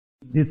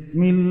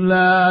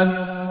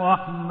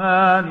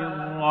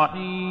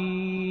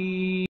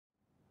பிஸ்மில்லாஹிர்ரஹ்மானிர்ரஹீம்.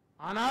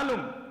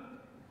 ஆனாலும்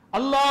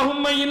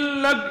அல்லாஹும்ம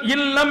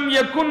இல்லம்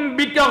யகுன்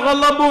பிக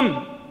கலபுன்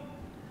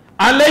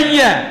அலைய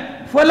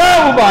ஃபலா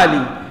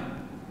உபாலி,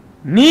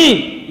 நீ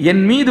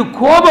என் மீது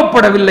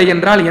கோபப்படவில்லை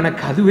என்றால்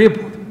எனக்கு அதுவே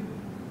போதும்.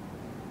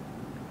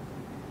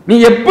 நீ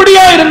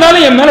எப்படியா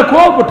இருந்தாலும் என் மேல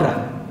கோபப்பட்டாத,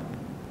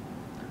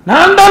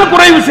 நான் தான்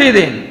குறைவு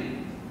செய்தேன்.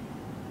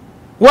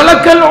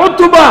 வலக்கல்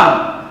உத்பா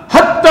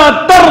ஹத்தா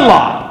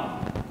தர்லா,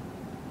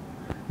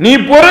 நீ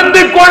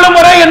பொருந்திக் கொள்ளும்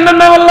வரை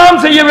என்னென்னவெல்லாம்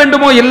செய்ய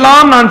வேண்டுமோ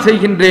எல்லாம் நான்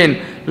செய்கின்றேன்.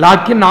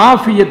 லாக்கின்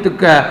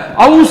ஆஃபியத்துக்க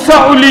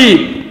அவுஸஉலி,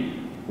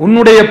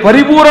 உன்னுடைய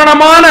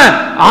பரிபூரணமான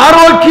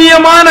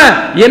ஆரோக்கியமான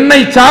என்னை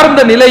சார்ந்த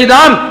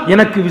நிலைதான்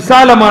எனக்கு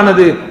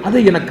விசாலமானது,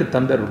 அதை எனக்கு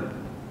தந்தருள்.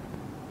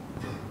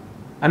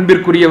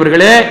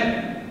 அன்பிற்குரியவர்களே,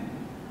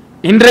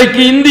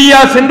 இன்றைக்கு இந்தியா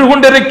சென்று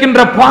கொண்டிருக்கின்ற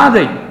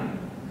பாதை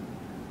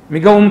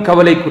மிகவும்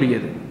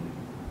கவலைக்குரியது,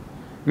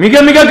 மிக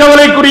மிக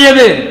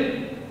கவலைக்குரியது.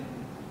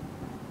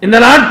 இந்த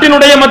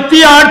நாட்டினுடைய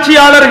மத்திய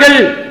ஆட்சியாளர்கள்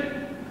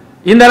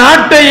இந்த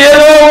நாட்டை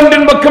ஏதோ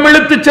ஒன்றின் பக்கம்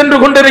இழுத்து சென்று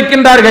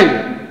கொண்டிருக்கின்றார்கள்.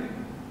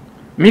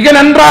 மிக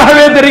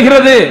நன்றாகவே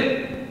தெரிகிறது.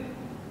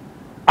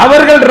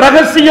 அவர்கள்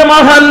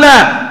ரகசியமாக அல்ல,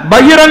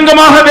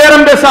 பகிரங்கமாக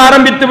பேரம் பேச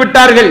ஆரம்பித்து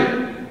விட்டார்கள்.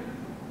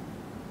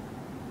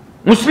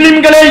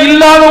 முஸ்லிம்களே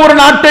இல்லாத ஒரு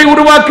நாட்டை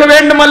உருவாக்க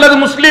வேண்டும், அல்லது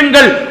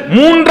முஸ்லிம்கள்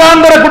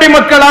மூன்றாந்தர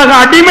குடிமக்களாக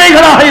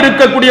அடிமைகளாக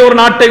இருக்கக்கூடிய ஒரு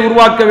நாட்டை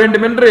உருவாக்க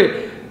வேண்டும் என்று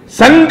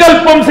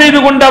சங்கல்பம் செய்து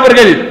கொண்டு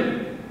அவர்கள்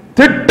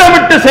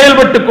திட்டமிட்டு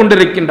செயல்பட்டுக்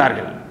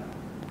கொண்டிருக்கின்றார்கள்.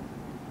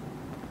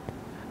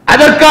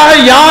 அதற்காக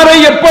யாரை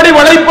எப்படி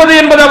வளைப்பது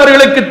என்பது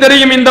அவர்களுக்கு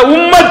தெரியும். இந்த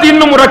உம்மத்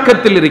இன்னும்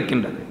உறக்கத்தில்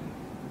இருக்கின்றது.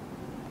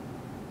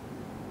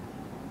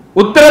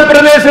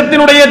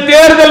 உத்தரப்பிரதேசத்தினுடைய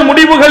தேர்தல்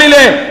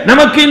முடிவுகளிலே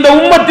நமக்கு இந்த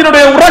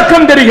உம்மத்தினுடைய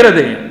உறக்கம்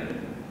தெரிகிறது.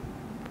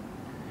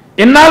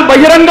 என்னால்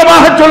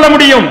பகிரங்கமாக சொல்ல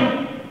முடியும்,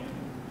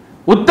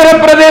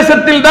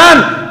 உத்தரப்பிரதேசத்தில் தான்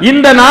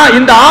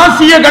இந்த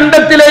ஆசிய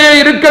கண்டத்திலேயே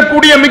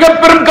இருக்கக்கூடிய மிக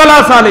பெரும்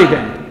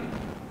கலாசாலைகள்,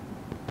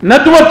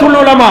 நத்வத்துல்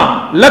உலமா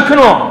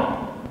லக்னோ,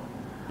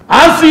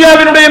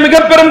 ஆசியாவினுடைய மிக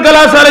பெரும்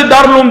கலாசாலை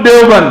தாருல்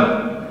தேவ்பந்த்,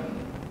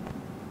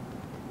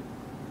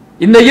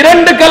 இந்த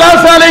இரண்டு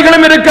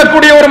கலாசாலைகளும்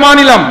இருக்கக்கூடிய ஒரு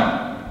மாநிலம்.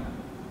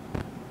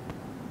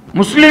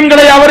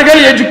 முஸ்லிம்களை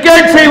அவர்கள்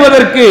எஜுகேட்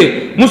செய்வதற்கு,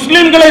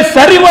 முஸ்லிம்களை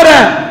சரிவர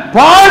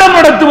பாடம்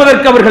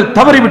நடத்துவதற்கு அவர்கள்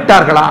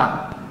தவறிவிட்டார்களா?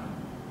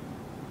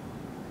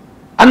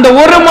 அந்த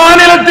ஒரு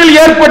மாநிலத்தில்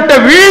ஏற்பட்ட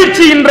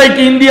வீழ்ச்சி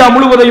இன்றைக்கு இந்தியா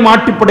முழுவதையும்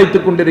ஆட்டி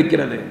படைத்துக்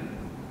கொண்டிருக்கிறது.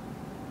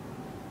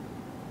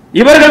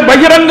 இவர்கள்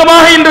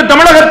பகிரங்கமாக இன்று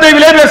தமிழகத்தை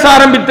விலை பேச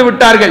ஆரம்பித்து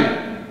விட்டார்கள்.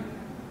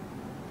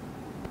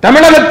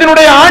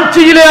 தமிழகத்தினுடைய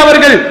ஆட்சியிலே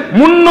அவர்கள்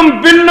முன்னும்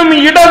பின்னும்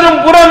இடதும்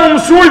புறமும்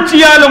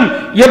சூழ்ச்சியாலும்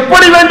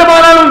எப்படி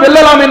வேண்டுமானாலும்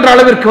வெல்லலாம் என்ற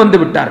அளவிற்கு வந்து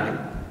விட்டார்கள்.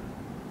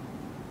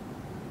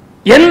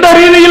 எந்த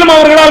ரீதியிலும்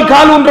அவர்களால்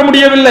கால் ஊன்ற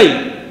முடியவில்லை.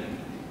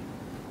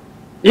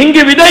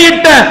 இங்கு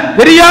விதையிட்ட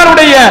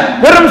பெரியாருடைய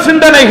பெரும்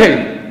சிந்தனைகள்,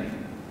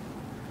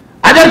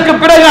 அதற்கு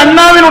பிறகு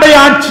அண்ணாவினுடைய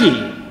ஆட்சி,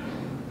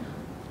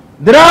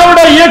 திராவிட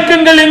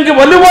இயக்கங்கள் இங்கு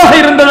வலுவாக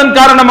இருந்ததன்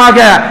காரணமாக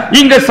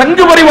இங்கு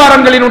சங்கு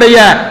பரிவாரங்களினுடைய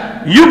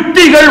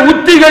யுக்திகள்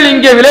உத்திகள்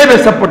இங்கே விலை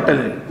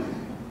பேசப்பட்டது.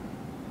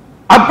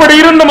 அப்படி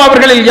இருந்தும்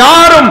அவர்களில்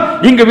யாரும்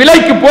இங்கு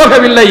விலைக்கு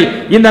போகவில்லை,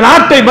 இந்த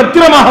நாட்டை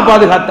பத்திரமாக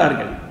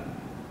பாதுகாத்தார்கள்.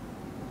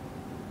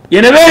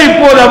 எனவே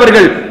இப்போது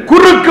அவர்கள்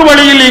குறுக்கு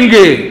வழியில்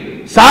இங்கு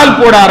சால்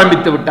போட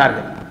ஆரம்பித்து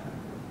விட்டார்கள்.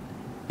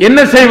 என்ன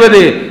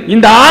செய்வது?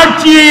 இந்த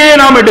ஆட்சியையே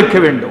நாம் எடுக்க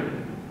வேண்டும்.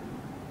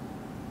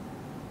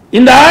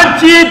 இந்த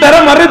ஆட்சியை தர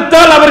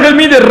மறுத்தால் அவர்கள்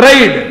மீது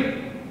ரைடு.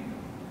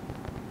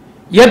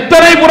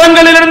 எத்தனை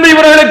புறங்களிலிருந்து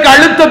இவர்களுக்கு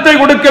அழுத்தத்தை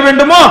கொடுக்க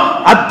வேண்டுமோ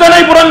அத்தனை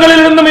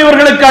புறங்களிலிருந்தும்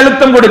இவர்களுக்கு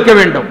அழுத்தம் கொடுக்க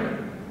வேண்டும்.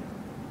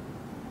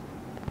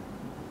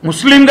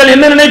 முஸ்லிம்கள்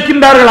என்ன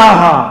நினைக்கின்றார்கள்?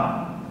 ஆஹா,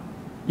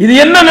 இது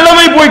என்ன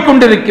நிலைமை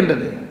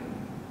போய்கொண்டிருக்கின்றது.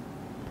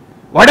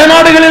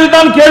 வடநாடுகளில்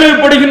தான்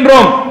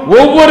கேள்விப்படுகின்றோம்,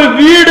 ஒவ்வொரு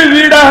வீடு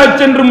வீடாக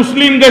சென்று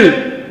முஸ்லிம்கள்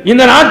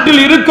இந்த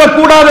நாட்டில்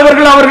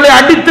இருக்கக்கூடாதவர்கள் அவர்களை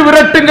அடித்து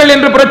விரட்டுங்கள்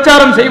என்று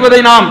பிரச்சாரம்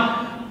செய்வதை நாம்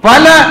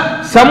பல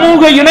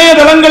சமூக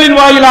இணையதளங்களின்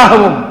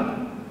வாயிலாகவும்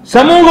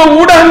சமூக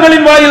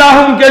ஊடகங்களின்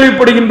வாயிலாகவும்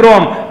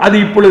கேள்விப்படுகின்றோம். அது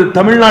இப்பொழுது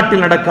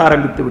தமிழ்நாட்டில் நடக்க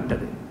ஆரம்பித்து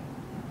விட்டது.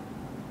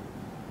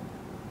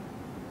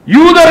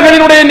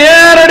 யூதர்களினுடைய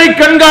நேரடி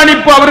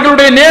கண்காணிப்பு,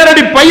 அவர்களுடைய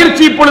நேரடி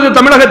பயிற்சி இப்பொழுது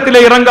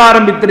தமிழகத்திலே இறங்க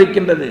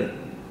ஆரம்பித்திருக்கின்றது.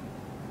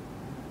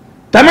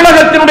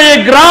 தமிழகத்தினுடைய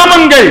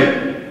கிராமங்கள்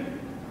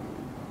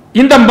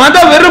இந்த மத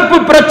வெறுப்பு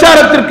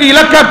பிரச்சாரத்திற்கு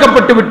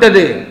இலக்காக்கப்பட்டு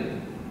விட்டது.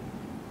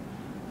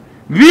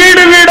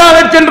 வீடு வீடாக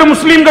சென்று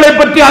முஸ்லிம்களை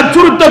பற்றி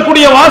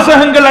அச்சுறுத்தக்கூடிய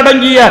வாசகங்கள்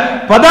அடங்கிய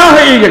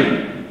பதாகைகள்,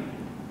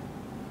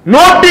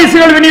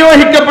 நோட்டீஸ்கள்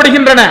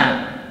விநியோகிக்கப்படுகின்றன.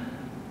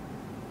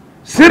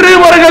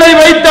 சிறுவர்களை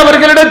வைத்து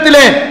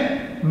அவர்களிடத்திலே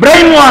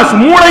பிரெயின் வாஷ்,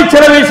 மூளை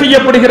செலவை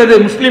செய்யப்படுகிறது.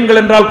 முஸ்லிம்கள்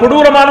என்றால்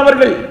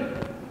கொடூரமானவர்கள்.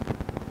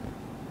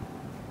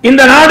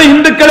 இந்த நாடு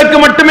இந்துக்களுக்கு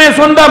மட்டுமே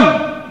சொந்தம்.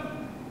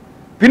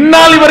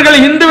 பின்னால் இவர்கள்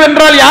இந்து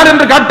என்றால் யார்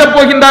என்று காட்டப்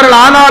போகின்றார்கள்.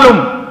 ஆனாலும்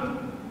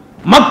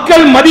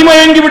மக்கள்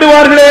மதிமயங்கி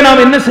விடுவார்களே,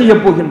 நாம் என்ன செய்ய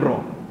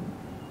போகின்றோம்?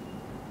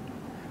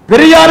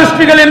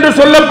 பெரியாரிஸ்டுகள் என்று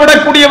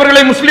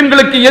சொல்லப்படக்கூடியவர்களை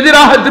முஸ்லிம்களுக்கு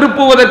எதிராக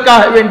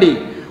திருப்புவதற்காக வேண்டி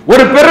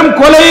ஒரு பெரும்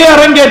கொலையை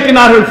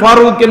அரங்கேற்றினார்கள்.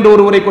 ஃபாரூக் என்ற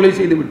ஒருவரை கொலை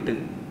செய்துவிட்டு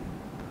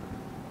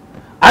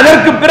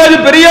அதற்கு பிறகு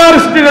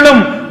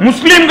பெரியாரிஸ்டுகளும்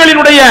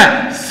முஸ்லிம்களினுடைய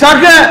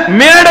சக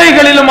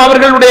மேடைகளிலும்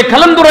அவர்களுடைய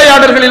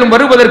கலந்துரையாடல்களிலும்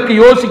வருவதற்கு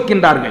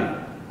யோசிக்கின்றார்கள்.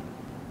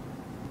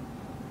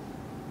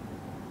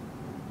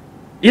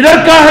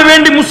 இதற்காக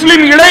வேண்டி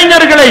முஸ்லிம்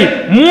இளைஞர்களை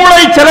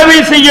மூளை செலவை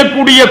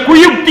செய்யக்கூடிய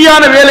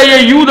குயுக்தியான வேலையை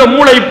யூத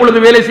மூளை இப்பொழுது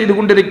வேலை செய்து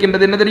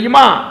கொண்டிருக்கின்றது. என்ன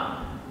தெரியுமா?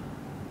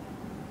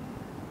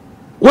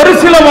 ஒரு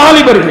சில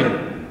வாலிபர்கள்,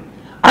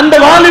 அந்த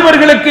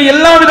வாலிபர்களுக்கு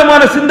எல்லா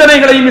விதமான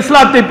சிந்தனைகளையும்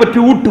இஸ்லாத்தை பற்றி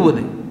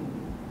ஊட்டுவது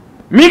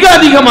மிக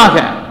அதிகமாக.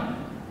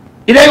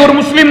 இதை ஒரு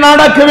முஸ்லிம்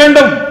நாடாக்க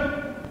வேண்டும்,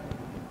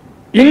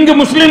 இங்கு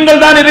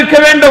முஸ்லிம்கள் தான் இருக்க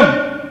வேண்டும்,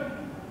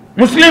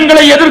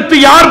 முஸ்லிம்களை எதிர்த்து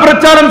யார்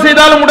பிரச்சாரம்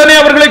செய்தாலும் உடனே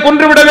அவர்களை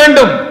கொன்றுவிட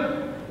வேண்டும்,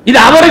 இது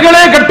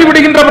அவர்களே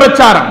கட்டிவிடுகின்ற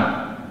பிரச்சாரம்.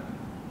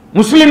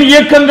 முஸ்லிம்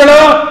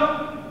இயக்கங்களோ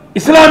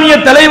இஸ்லாமிய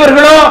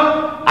தலைவர்களோ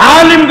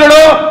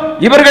ஆலிம்களோ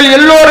இவர்கள்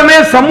எல்லோருமே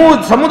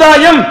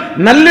சமுதாயம்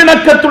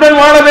நல்லிணக்கத்துடன்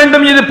வாழ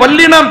வேண்டும், இது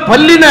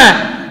பல்லின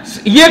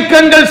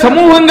இயக்கங்கள்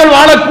சமூகங்கள்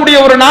வாழக்கூடிய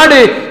ஒரு நாடு,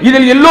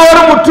 இதில்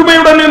எல்லோரும்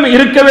ஒற்றுமையுடன்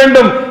இருக்க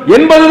வேண்டும்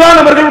என்பதுதான்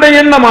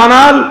அவர்களுடைய எண்ணம்.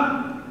 ஆனால்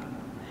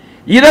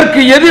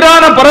இதற்கு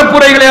எதிரான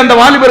பரப்புரைகளை அந்த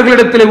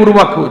வாலிபர்களிடத்திலே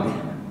உருவாக்குவது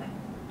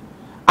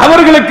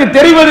அவர்களுக்கு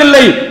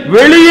தெரிவதில்லை.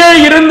 வெளியே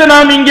இருந்து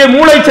நாம் இங்கே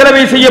மூளை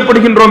செலவை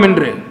செய்யப்படுகின்றோம்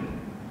என்று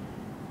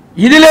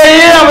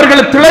இதிலேயே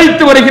அவர்கள்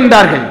திளைத்து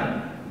வருகின்றார்கள்.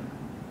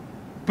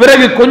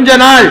 பிறகு கொஞ்ச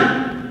நாள்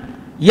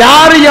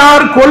யார்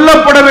யார்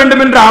கொல்லப்பட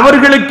வேண்டும் என்று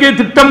அவர்களுக்கே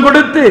திட்டம்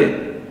கொடுத்து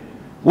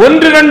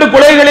 1-2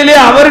 கொலைகளிலே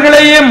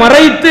அவர்களையே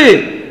மறைத்து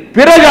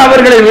பிறகு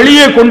அவர்களை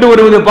வெளியே கொண்டு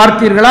வருவது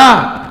பார்த்தீர்களா?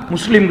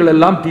 முஸ்லிம்கள்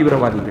எல்லாம்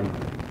தீவிரவாதிகள்.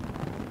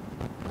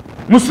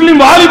 முஸ்லிம்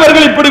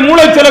வாலிபர்கள் இப்படி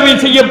மூளை செலவை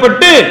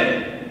செய்யப்பட்டு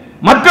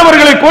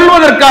மற்றவர்களை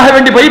கொல்வதற்காக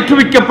வேண்டி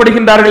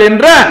பயிற்றுவிக்கப்படுகின்றார்கள்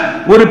என்ற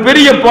ஒரு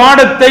பெரிய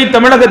பாடத்தை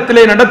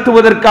தமிழகத்திலே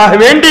நடத்துவதற்காக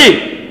வேண்டி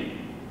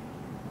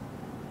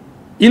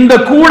இந்த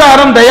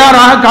கூடாரம்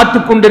தயாராக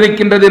காத்துக்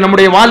கொண்டிருக்கின்றது.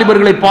 நம்முடைய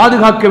வாலிபர்களை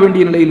பாதுகாக்க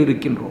வேண்டிய நிலையில்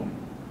இருக்கின்றோம்.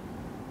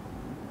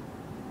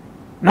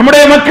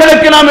 நம்முடைய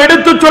மக்களுக்கு நாம்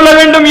எடுத்துச் சொல்ல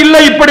வேண்டும்,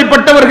 இல்லை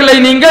இப்படிப்பட்டவர்களை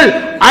நீங்கள்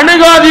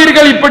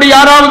அணுகாதீர்கள். இப்படி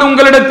யாராவது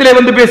உங்களிடத்திலே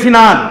வந்து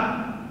பேசினால்,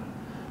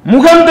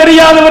 முகம்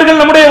தெரியாதவர்கள்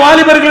நம்முடைய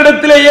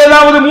வாலிபர்களிடத்திலே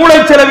ஏதாவது மூளை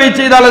செலவை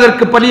செய்தால்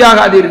அதற்கு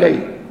பலியாகாதீர்கள்.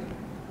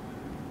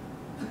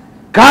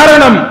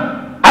 காரணம்,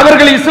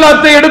 அவர்கள்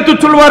இஸ்லாத்தை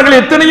எடுத்துச்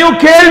சொல்வார்கள். எத்தனையோ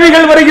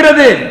கேள்விகள்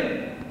வருகிறது.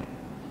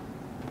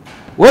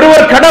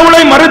 ஒருவர்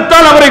கடவுளை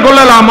மறுத்தால் அவரை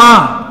கொல்லலாமா?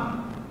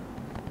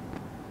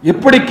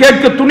 எப்படி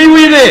கேட்க துணிவு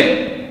இது?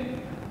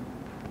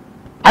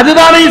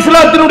 அதுதானே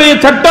இஸ்லாத்தினுடைய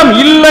சட்டம்?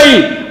 இல்லை,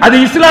 அது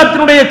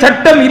இஸ்லாத்தினுடைய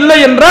சட்டம் இல்லை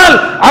என்றால்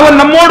அவன்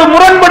நம்மோடு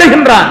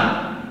முரண்படுகின்றான்.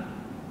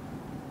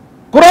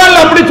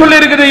 குர்ஆன்ல அப்படி சொல்லி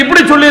இருக்குது,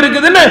 இப்படி சொல்லி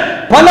இருக்குதுன்னு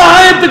பல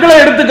ஆயத்துக்களை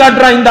எடுத்து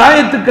காட்டுறான். இந்த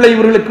ஆயத்துக்களை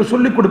இவர்களுக்கு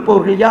சொல்லிக்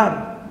கொடுப்பவர்கள் யார்?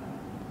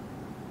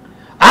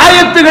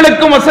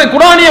 ஆயத்துகளுக்கும்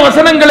குர்ஆனிய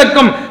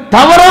வசனங்களுக்கும்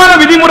தவறான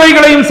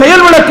விதிமுறைகளையும்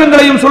செயல்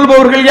விளக்கங்களையும்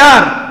சொல்பவர்கள்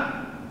யார்?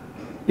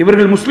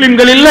 இவர்கள்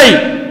முஸ்லிம்கள் இல்லை,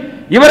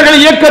 இவர்கள்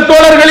இயக்க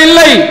தோழர்கள்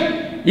இல்லை,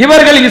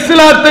 இவர்கள்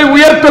இஸ்லாத்தை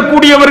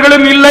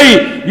உயர்த்தக்கூடியவர்களும் இல்லை.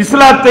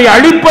 இஸ்லாத்தை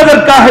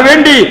அழிப்பதற்காக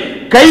வேண்டி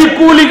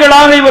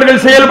கைகூலிகளாக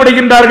இவர்கள்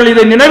செயல்படுகின்றார்கள்.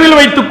 இதை நினைவில்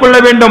வைத்துக் கொள்ள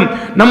வேண்டும்.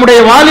 நம்முடைய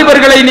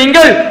வாலிபர்களை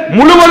நீங்கள்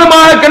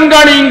முழுவதுமாக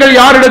கண்காணியுங்கள்.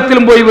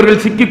 யாரிடத்திலும் போய்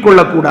இவர்கள் சிக்கிக்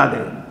கொள்ளக்கூடாது.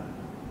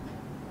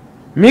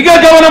 மிக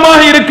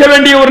கவனமாக இருக்க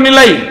வேண்டிய ஒரு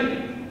நிலை.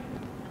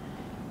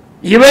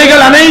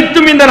 இவைகள்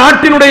அனைத்தும் இந்த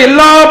நாட்டினுடைய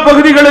எல்லா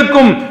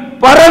பகுதிகளுக்கும்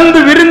பறந்து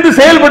விரிந்து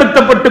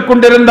செயல்படுத்தப்பட்டுக்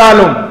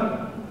கொண்டிருந்தாலும்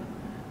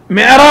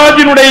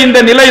மேராஜினுடைய இந்த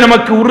நிலை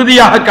நமக்கு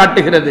உறுதியாக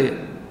காட்டுகிறது.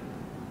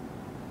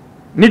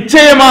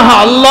 நிச்சயமாக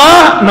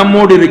அல்லாஹ்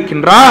நம்மோடு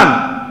இருக்கின்றான்.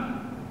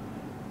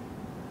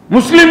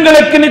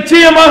 முஸ்லிம்களுக்கு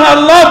நிச்சயமாக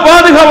அல்லாஹ்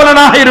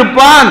பாதுகாவலனாக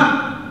இருப்பான்.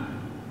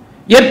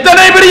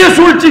 எத்தனை பெரிய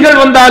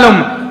சூழ்ச்சிகள் வந்தாலும்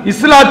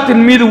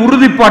இஸ்லாத்தின் மீது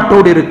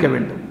உறுதிப்பாட்டோடு இருக்க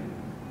வேண்டும்.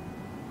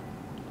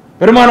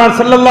 பெருமானார்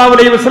ஸல்லல்லாஹு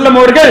அலைஹி வஸல்லம்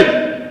அவர்கள்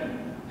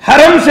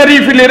ஹரம்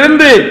ஷரீஃபில்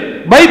இருந்து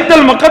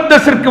பைத்துல்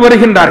முகத்தஸிற்கு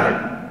வருகின்றார்கள்.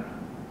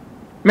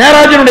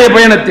 மேராஜினுடைய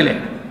பயணத்திலே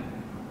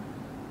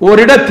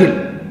ஓரிடத்தில்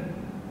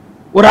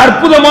ஒரு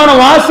அற்புதமான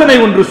வாசனை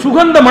ஒன்று,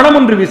 சுகந்த மனம்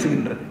ஒன்று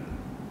வீசுகின்றது.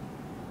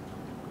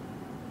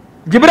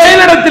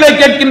 ஜிப்ரீல் இடத்திலே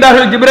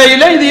கேட்கின்றார்கள்,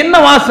 ஜிப்ரீலே இது என்ன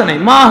வாசனை?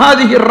 மா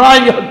ஹாதிஹி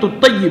ராயிஹத்து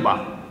தய்யிபா,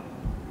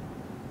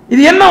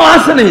 இது என்ன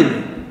வாசனை? இது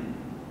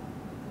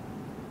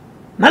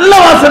நல்ல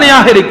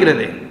வாசனையாக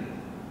இருக்கிறது.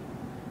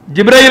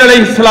 ஜிப்ரீல்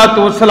அலைஹிஸ்ஸலாத்து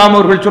வஸ்ஸலாம்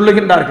அவர்கள்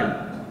சொல்லுகின்றார்கள்,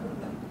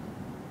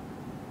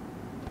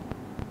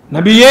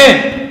 நபியே,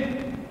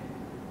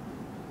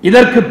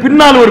 இதற்கு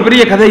பின்னால் ஒரு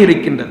பெரிய கதை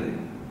இருக்கின்றது,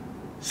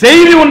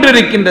 செய்தி ஒன்று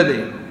இருக்கின்றது.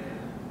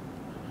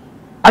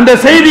 அந்த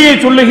செய்தியை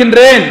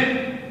சொல்லுகின்றேன்.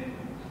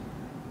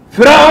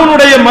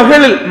 ஃபிரௌனுடைய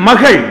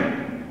மகள்,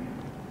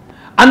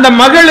 அந்த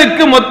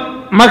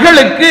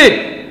மகளுக்கு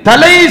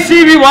தலை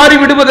சீவி வாரி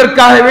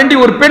விடுவதற்காக வேண்டி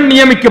ஒரு பெண்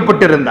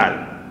நியமிக்கப்பட்டிருந்தாள்.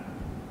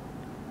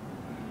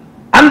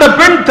 அந்த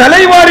பெண்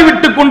தலைவாரி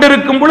விட்டுக்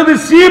கொண்டிருக்கும் பொழுது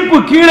சீப்பு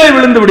கீழே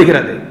விழுந்து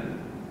விடுகிறது.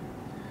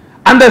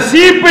 அந்த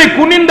சீப்பை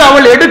குனிந்து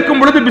அவள் எடுக்கும்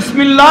பொழுது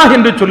பிஸ்மில்லாஹ்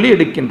என்று சொல்லி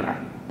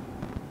எடுக்கின்றாள்.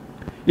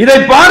 இதை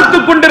பார்த்து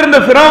கொண்டிருந்த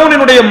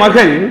ஃபிரௌனுடைய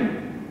மகள்,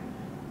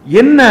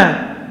 என்ன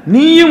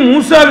நீயும்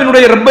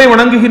மூசாவினுடைய ரப்பை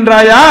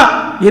வணங்குகின்றாயா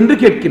என்று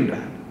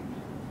கேட்கின்றார்.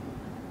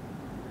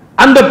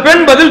 அந்த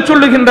பெண் பதில்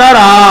சொல்லுகின்றார்,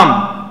 ஆம்.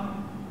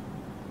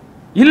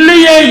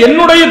 இல்லையே,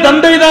 என்னுடைய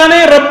தந்தை தானே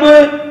ரப்பு,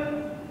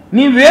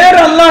 நீ வேறு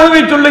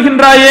அல்லாஹ்வை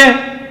சொல்லுகின்றாயே.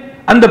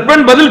 அந்த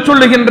பெண் பதில்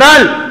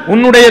சொல்லுகின்றாள்,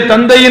 உன்னுடைய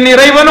தந்தையின்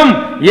இறைவனும்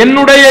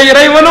என்னுடைய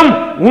இறைவனும்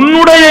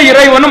உன்னுடைய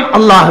இறைவனும்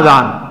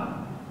அல்லாஹ்தான்.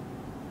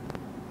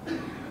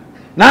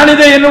 நான்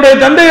இதை என்னுடைய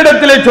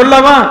தந்தையிடத்திலே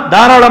சொல்லவா?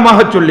 தாராளமாக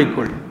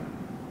சொல்லிக்கொள்.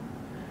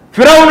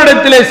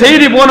 ஃபிரௌனிடத்திலே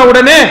செய்தி போன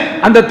உடனே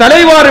அந்த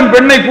தலைவாரும்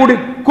பெண்ணை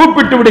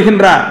கூப்பிட்டு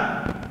விடுகின்றார்.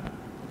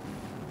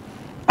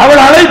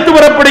 அவள் அழைத்து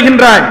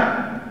வரப்படுகின்றாள்.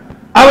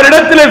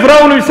 அவரிடத்திலே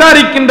ஃபிரௌன்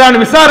விசாரிக்கின்றான்.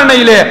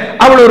 விசாரணையிலே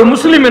அவள் ஒரு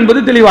முஸ்லிம் என்பது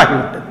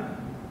தெளிவாகிவிட்டது.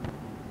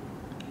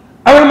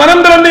 அவள்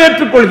மனம் திறந்து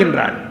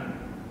ஏற்றுக்கொள்கின்றாள்.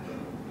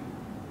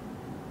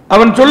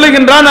 அவன்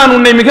சொல்லுகின்றான், நான்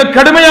உன்னை மிக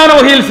கடுமையான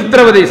வகையில்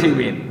சித்திரவதை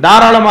செய்வேன்,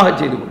 தாராளமாக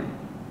செய்து கொள்.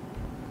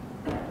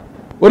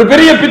 ஒரு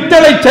பெரிய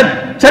பித்தளை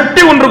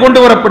சட்டி ஒன்று கொண்டு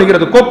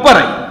வரப்படுகிறது,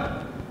 கொப்பரை.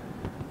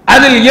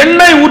 அதில்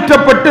எண்ணெய்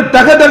ஊற்றப்பட்டு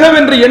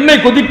தகதகவென்று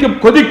எண்ணெய்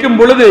கொதிக்கும்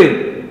பொழுது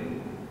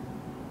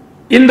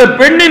இந்த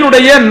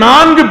பெண்ணினுடைய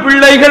 4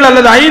 பிள்ளைகள்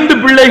அல்லது 5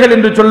 பிள்ளைகள்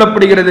என்று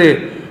சொல்லப்படுகிறது,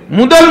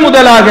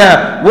 முதலாக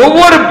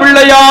ஒவ்வொரு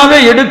பிள்ளையாக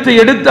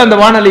எடுத்து அந்த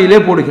வாணலியிலே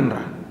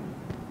போடுகின்றார்.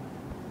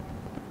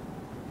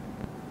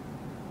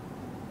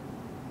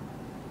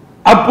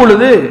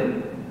 அப்பொழுது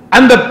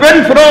அந்த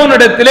பெண்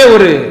ஃபிரௌனிடத்திலே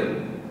ஒரு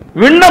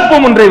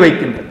விண்ணப்பம் ஒன்றை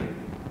வைக்கின்றது.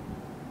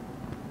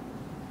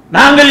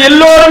 நாங்கள்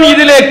எல்லோரும்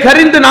இதிலே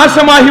கரிந்து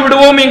நாசமாகி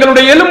விடுவோம்,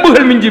 எங்களுடைய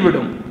எலும்புகள்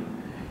மிஞ்சிவிடும்,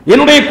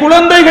 என்னுடைய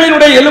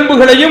குழந்தைகளினுடைய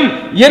எலும்புகளையும்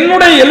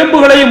என்னுடைய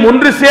எலும்புகளையும்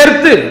ஒன்று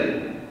சேர்த்து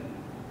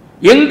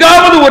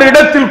எங்காவது ஒரு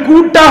இடத்தில்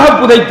கூட்டாக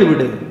புதைத்து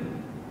விடு,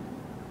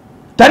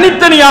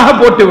 தனித்தனியாக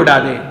போட்டு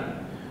விடாதே,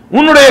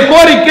 உன்னுடைய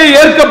கோரிக்கை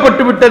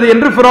ஏற்கப்பட்டு விட்டது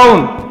என்று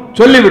ஃபிரௌன்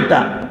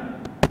சொல்லிவிட்டார்.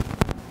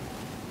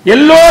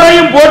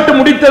 எல்லோரையும் போட்டு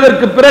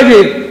முடித்ததற்கு பிறகு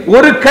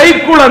ஒரு கை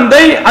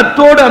குழந்தை,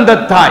 அத்தோடு அந்த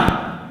தாய்.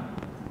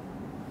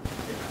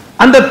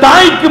 அந்த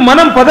தாய்க்கு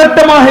மனம்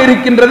பதட்டமாக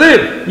இருக்கின்றது.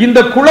 இந்த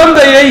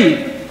குழந்தையை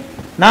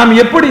நாம்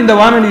எப்படி இந்த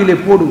வானொலியிலே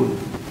போடுவது?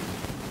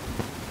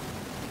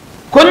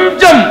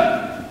 கொஞ்சம்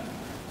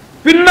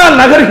பின்னால்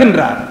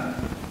நகர்கின்றார்.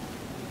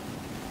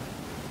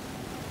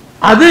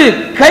 அது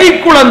கை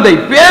குழந்தை,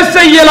 பேச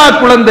இயலா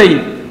குழந்தை.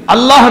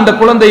 அல்லாஹ் அந்த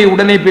குழந்தையை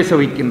உடனே பேச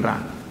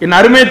வைக்கின்றான். என்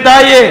அருமை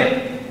தாயே,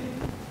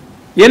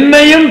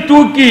 என்னையும்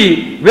தூக்கி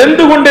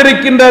வெந்து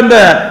கொண்டிருக்கின்ற அந்த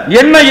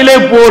எண்ணெயிலே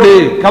போடு,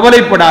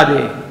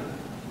 கவலைப்படாதே.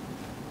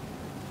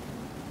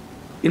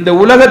 இந்த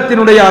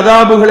உலகத்தினுடைய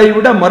அதாபுகளை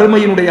விட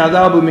மறுமையினுடைய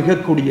அதாபு மிக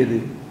கூடியது.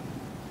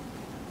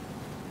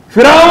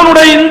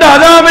 ஃபிரௌனுடைய இந்த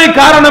அதாபை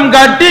காரணம்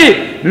காட்டி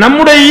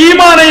நம்முடைய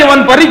ஈமானை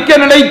அவன் பறிக்க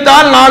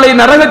நினைத்தால் நாளை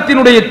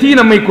நரகத்தினுடைய தீ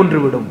நம்மை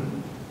கொன்றுவிடும்.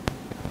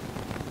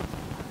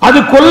 அது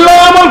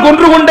கொல்லாமல்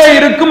கொன்று கொண்டே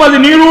இருக்கும், அது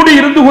நீரோடு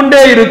இருந்து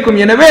கொண்டே இருக்கும்.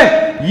 எனவே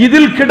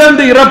இதில்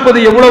கிடந்து இறப்பது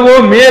எவ்வளவோ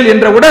மேல்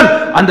என்றவுடன்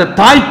அந்த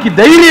தாய்க்கு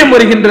தைரியம்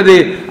வருகின்றது.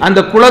 அந்த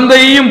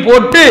குழந்தையையும்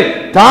போட்டு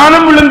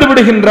தானும் விழுந்து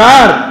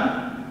விடுகின்றார்.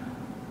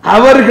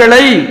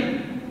 அவர்களை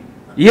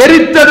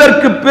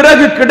எரித்ததற்கு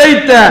பிறகு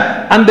கிடைத்த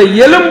அந்த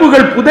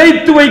எலும்புகள்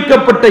புதைத்து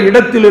வைக்கப்பட்ட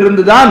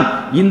இடத்திலிருந்துதான்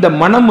இந்த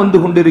மனம் வந்து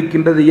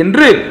கொண்டிருக்கின்றது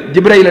என்று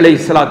ஜிப்ரைல்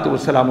அலைஹிஸ்ஸலாத்து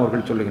வஸ்ஸலாம்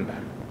அவர்கள்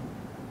சொல்லுகின்றார்.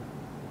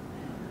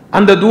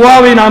 அந்த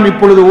துஆவை நாம்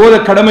இப்பொழுது ஓத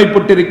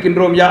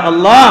கடமைப்பட்டிருக்கின்றோம். யா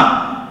அல்லாஹ்,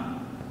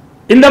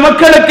 இந்த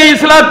மக்களுக்கு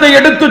இஸ்லாத்தை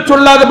எடுத்து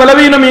சொல்லாத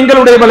பலவீனம்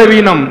எங்களுடைய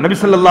பலவீனம். நபி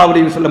ஸல்லல்லாஹு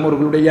அலைஹி வஸல்லம்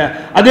அவர்களுடைய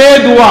அதே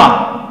துஆ.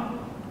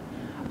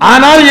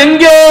 ஆனால்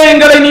எங்கே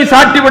எங்களை நீ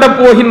சாட்டிவிடப்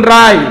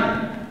போகின்றாய்?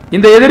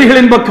 இந்த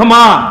எதிரிகளின்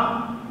பக்கமா,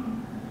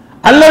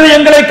 அல்லது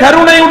எங்களை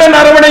கருணையுடன்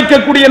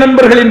அரவணைக்கக்கூடிய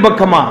நண்பர்களின்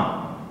பக்கமா?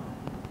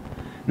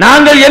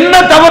 நாங்கள் என்ன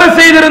தவறு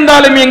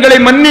செய்திருந்தாலும் எங்களை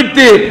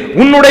மன்னித்து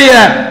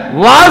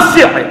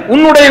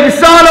உன்னுடைய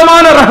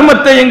விசாலமான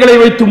ரஹ்மத்தை எங்களை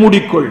வைத்து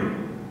மூடிக்கொள்.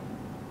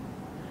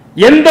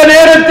 எந்த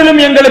நேரத்திலும்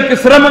எங்களுக்கு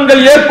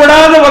சிரமங்கள்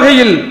ஏற்படாத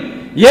வகையில்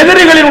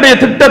எதிரிகளினுடைய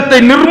திட்டத்தை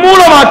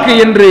நிர்மூலமாக்கு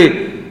என்று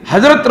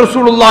ஹஜ்ரத்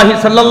ரசூலுல்லாஹி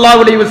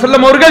ஸல்லல்லாஹு அலைஹி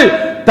வஸல்லம் அவர்கள்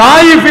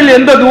தாயிஃபில்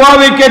எந்த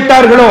துஆவை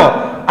கேட்டார்களோ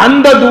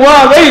அந்த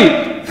துஆவை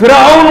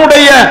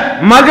ஃபிரௌனுடைய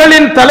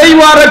மகளின்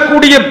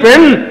தலைவாரக்கூடிய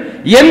பெண்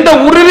எந்த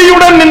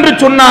உறுதியுடன் நின்று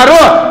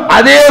சொன்னாரோ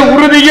அதே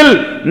உறுதியில்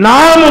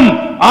நாமும்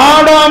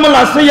ஆடாமல்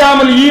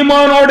அசையாமல்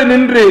ஈமானோடு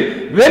நின்று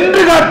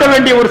வென்று காட்ட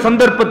வேண்டிய ஒரு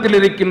சந்தர்ப்பத்தில்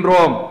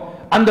இருக்கின்றோம்.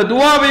 அந்த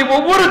துஆவை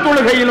ஒவ்வொரு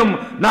தொழுகையிலும்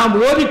நாம்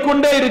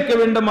ஓதிக்கொண்டே இருக்க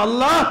வேண்டும்.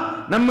 அல்லாஹ்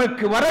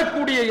நமக்கு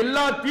வரக்கூடிய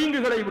எல்லா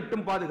தீங்குகளை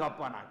விட்டும்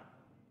பாதுகாப்பானாக.